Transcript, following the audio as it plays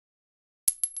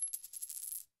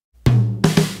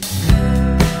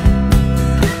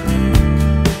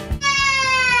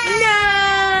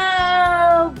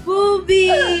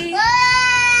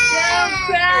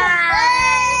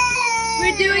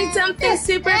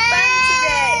super fun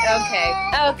today.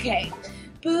 Okay.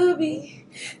 Booby,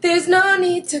 there's no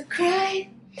need to cry.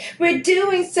 We're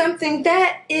doing something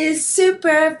that is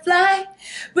super fly.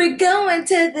 We're going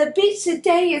to the beach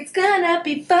today. It's gonna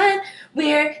be fun.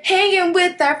 We're hanging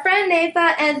with our friend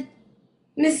Ava and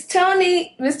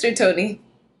Mr. Tony,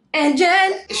 and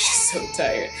Jen. She's so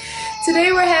tired.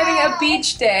 Today we're having a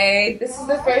beach day. This is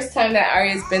the first time that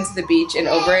Arya's been to the beach in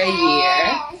over a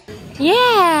year.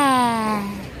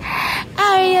 Yeah.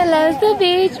 Arya loves the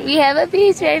beach. We have a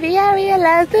beach, baby. Arya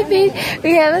loves the beach.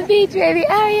 We have a beach, baby.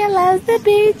 Arya loves the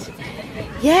beach.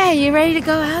 Yeah, you ready to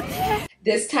go out there?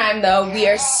 This time, though, we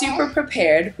are super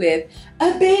prepared with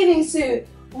a bathing suit.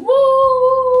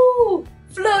 Woo!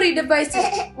 Floaty devices.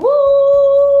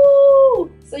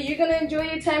 Woo! So you're gonna enjoy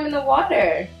your time in the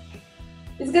water.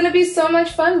 It's gonna be so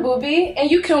much fun, Booby.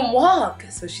 And you can walk.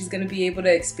 So she's gonna be able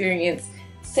to experience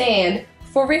sand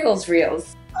for reals.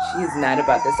 She's not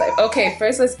about this life. Okay,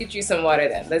 first let's get you some water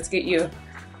then. Let's get you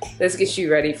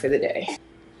ready for the day.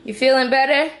 You feeling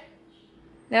better?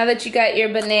 Now that you got your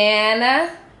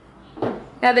banana?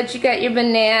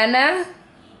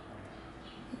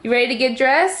 You ready to get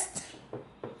dressed?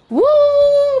 Woo!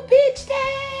 Beach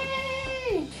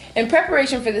day! In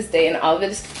preparation for this day and all of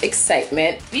this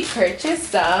excitement, we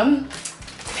purchased some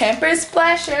Pampers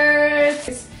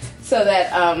splashers so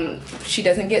that she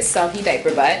doesn't get soggy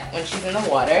diaper butt when she's in the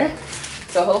water.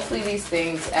 So hopefully these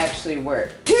things actually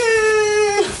work.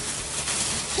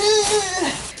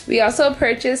 We also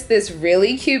purchased this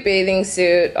really cute bathing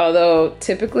suit, although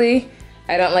typically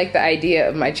I don't like the idea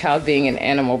of my child being an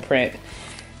animal print.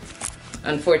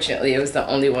 Unfortunately, it was the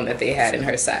only one that they had in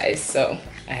her size, so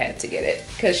I had to get it.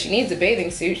 Because she needs a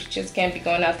bathing suit, she just can't be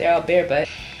going out there all bare butt.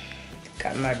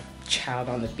 Got my child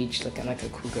on the beach looking like a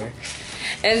cougar.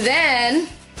 And then,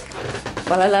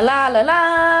 voila la la la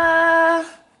la.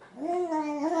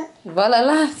 Voila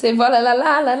la, say voila la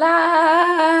la la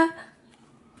la.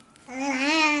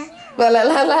 Voila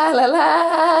la la la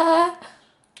la.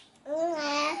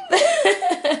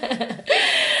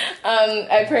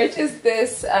 I purchased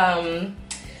this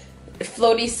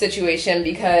floaty situation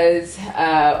because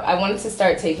I wanted to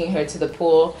start taking her to the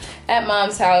pool at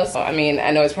Mom's house. I mean,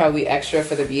 I know it's probably extra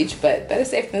for the beach, but better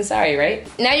safe than sorry, right?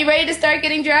 Now you ready to start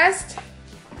getting dressed?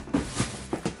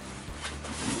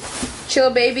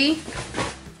 Chill, baby.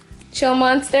 Chill,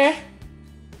 monster.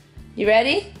 You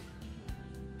ready?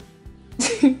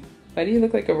 Why do you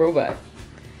look like a robot?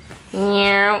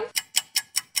 Meow.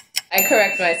 I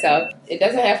correct myself. It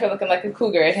doesn't have her looking like a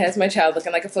cougar. It has my child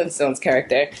looking like a Flintstones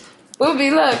character.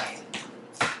 Booby, look.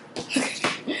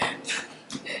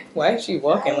 Why is she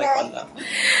walking like one though?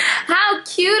 How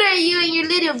cute are you in your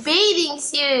little bathing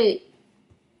suit?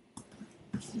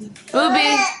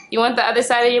 Booby, you want the other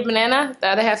side of your banana? The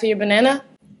other half of your banana?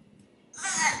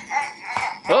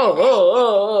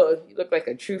 Oh. You look like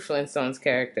a true Flintstones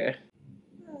character.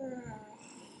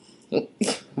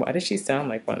 Why does she sound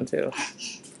like one too?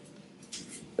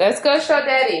 Let's go show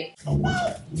Daddy.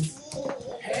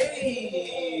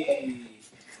 Hey!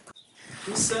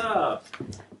 What's up?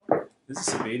 Is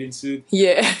this a bathing suit?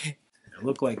 Yeah. It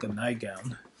looked like a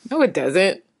nightgown. No, it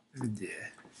doesn't. Yeah.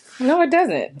 No, it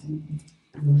doesn't.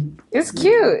 It's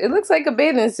cute. It looks like a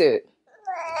bathing suit.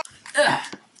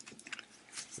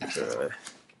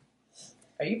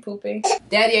 Are you pooping?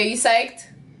 Daddy, are you psyched?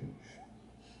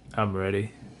 I'm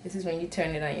ready. This is when you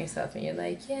turn it on yourself and you're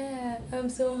like, yeah, I'm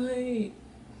so hyped.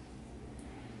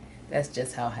 That's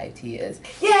just how hyped he is.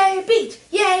 Yay, beach!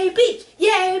 Yay, beach!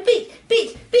 Yay, beach!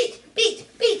 Beach, beach, beach,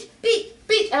 beach, beach,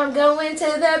 beach. I'm going to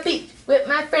the beach with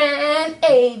my friend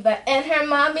Ava and her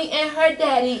mommy and her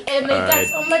daddy. And they got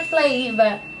so much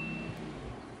flavor.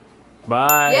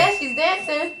 Bye. Yeah, she's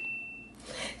dancing.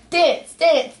 Dance,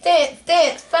 dance, dance,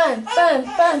 dance. Fun, fun,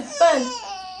 fun, fun.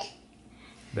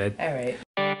 Bed. All right.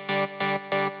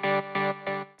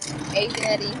 Hey,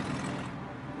 Daddy.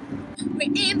 We're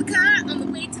in the car on the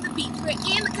way to the beach. We're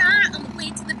in the car on the way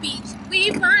to the beach.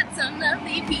 We bought some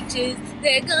lovely peaches.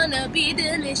 They're gonna be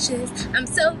delicious. I'm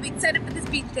so excited for this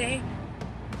beach day.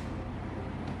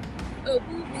 Oh,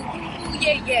 boo, boo, boo, boo,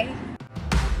 yeah, yeah.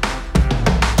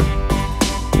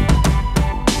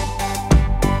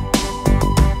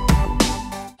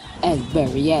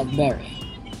 Asbury.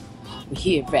 We're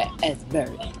here at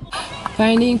Asbury.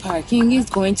 Finding parking is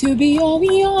going to be a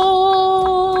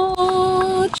biatch.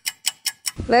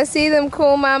 Let's see them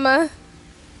cool, mama.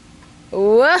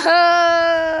 Whoa!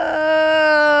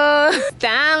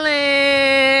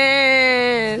 Styling!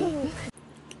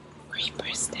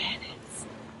 Creeper status.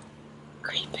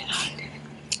 Creeping on it.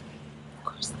 Of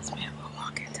course, this man will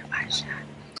walk into my shop.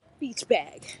 Beach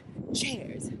bag,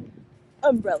 chairs,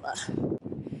 umbrella,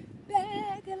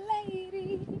 bag.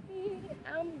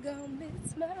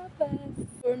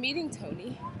 meeting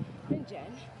Tony and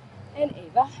Jen and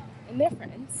Ava and their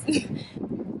friends to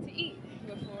eat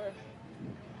before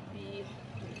we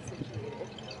get situated.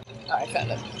 Oh, I found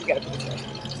them. We gotta put this away.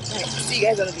 Alright, see you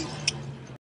guys on the beach.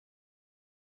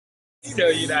 You know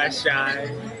you're not shy.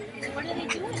 What are they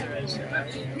doing? You're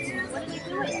not shy. What are they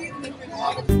doing?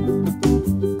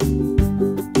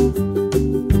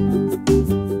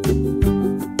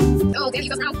 Oh, Daddy,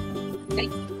 go now. Daddy,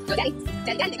 go Daddy.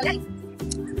 Daddy, go Daddy.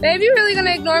 Babe, you really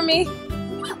gonna ignore me?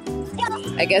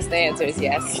 I guess the answer is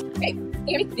yes. Hey,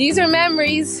 hear me? These are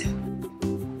memories.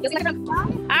 You'll see my friend.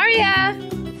 Arria!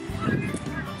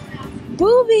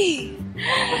 Booby!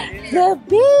 The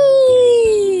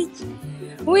beach!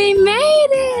 We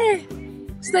made it!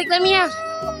 She's like, let me out.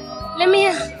 Let me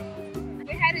out.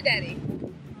 Say hi to Daddy.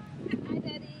 Hi,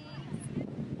 Daddy.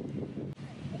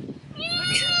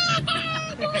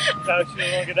 Thought you were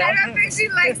looking I don't think she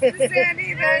likes the sand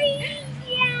either.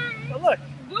 Oh, look.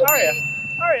 Arria.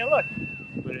 Arria, look.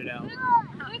 Put it out. Look,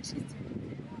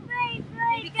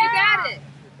 you got it.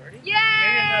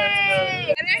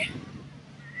 Yay!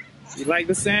 You like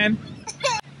the sand?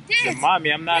 Yes.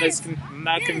 Mommy, I'm not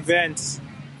convinced.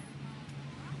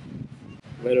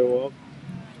 Let her walk.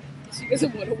 She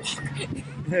doesn't want to walk.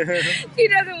 She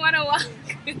doesn't want to walk.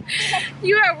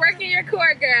 You are working your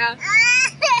core, girl.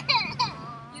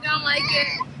 You don't like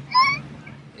it?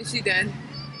 Is she done?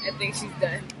 I think she's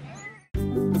done.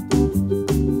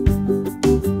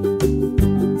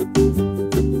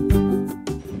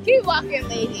 Keep walking,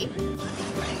 lady.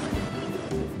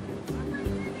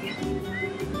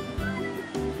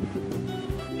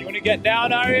 You want to get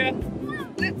down, Arria?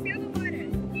 Let's feel the water.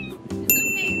 It's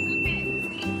okay,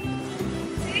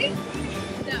 See?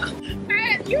 No.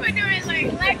 You were doing like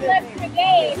leg lifts for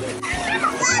days.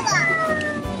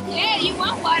 Yeah, you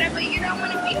want water, but you don't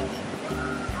want to be.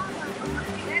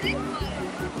 That is water.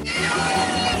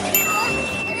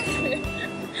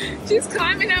 She's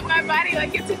climbing up my body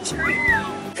like it's a tree.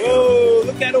 Whoa,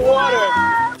 look at the water.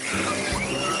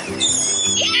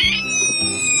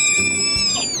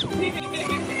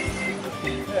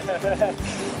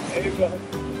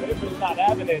 Ava's not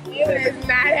having it. Ava is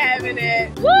not having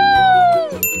it. Woo!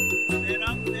 Stand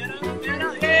up, stand up, stand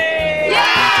up. Hey!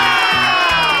 Yeah!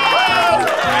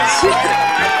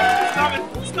 Who's coming?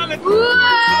 Who's coming? Whoa!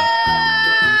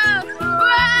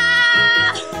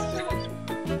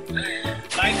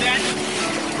 Like that?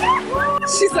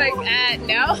 She's like,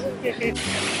 no.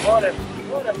 Water,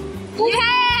 water. Yay!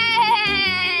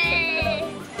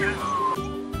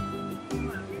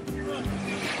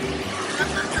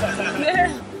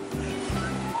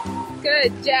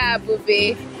 Good job,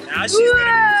 Booby. Now she's gonna be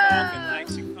talking like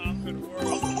she conquered the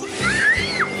world.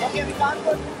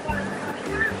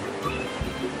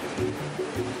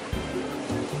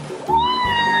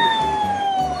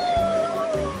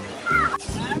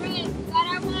 Alright, we got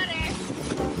our water.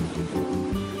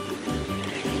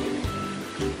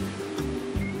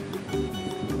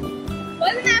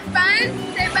 Wasn't that fun?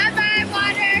 Say bye-bye,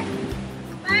 water.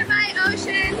 Bye-bye,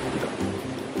 ocean.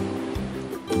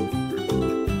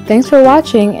 Thanks for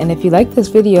watching, and if you like this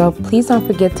video, please don't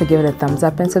forget to give it a thumbs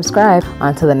up and subscribe.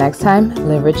 Until the next time,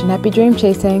 live rich and happy dream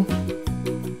chasing.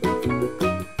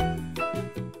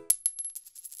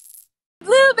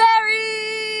 Blueberries!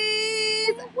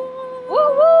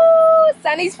 Woo-woo!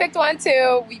 Sunny's picked one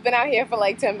too. We've been out here for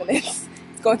like 10 minutes.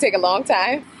 It's gonna take a long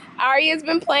time. Aria's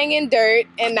been playing in dirt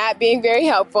and not being very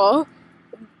helpful,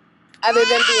 other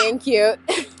than being cute.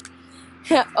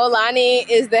 Olani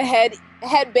is the head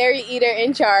berry eater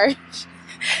in charge,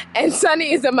 and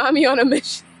Sunny is a mommy on a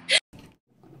mission.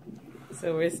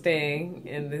 So we're staying,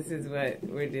 and this is what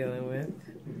we're dealing with.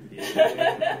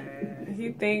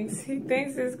 He thinks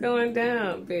it's going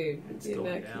down, babe. You're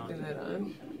not keeping that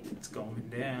on. It's going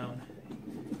down.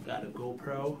 Got a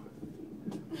GoPro.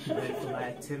 Ready for my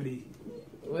activity.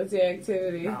 What's your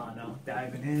activity? I don't know.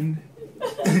 Diving in.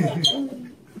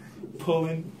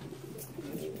 Pulling.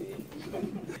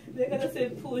 They're gonna say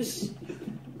push.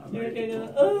 You're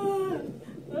gonna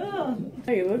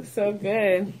You look so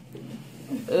good.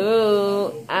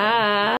 Ooh, ah.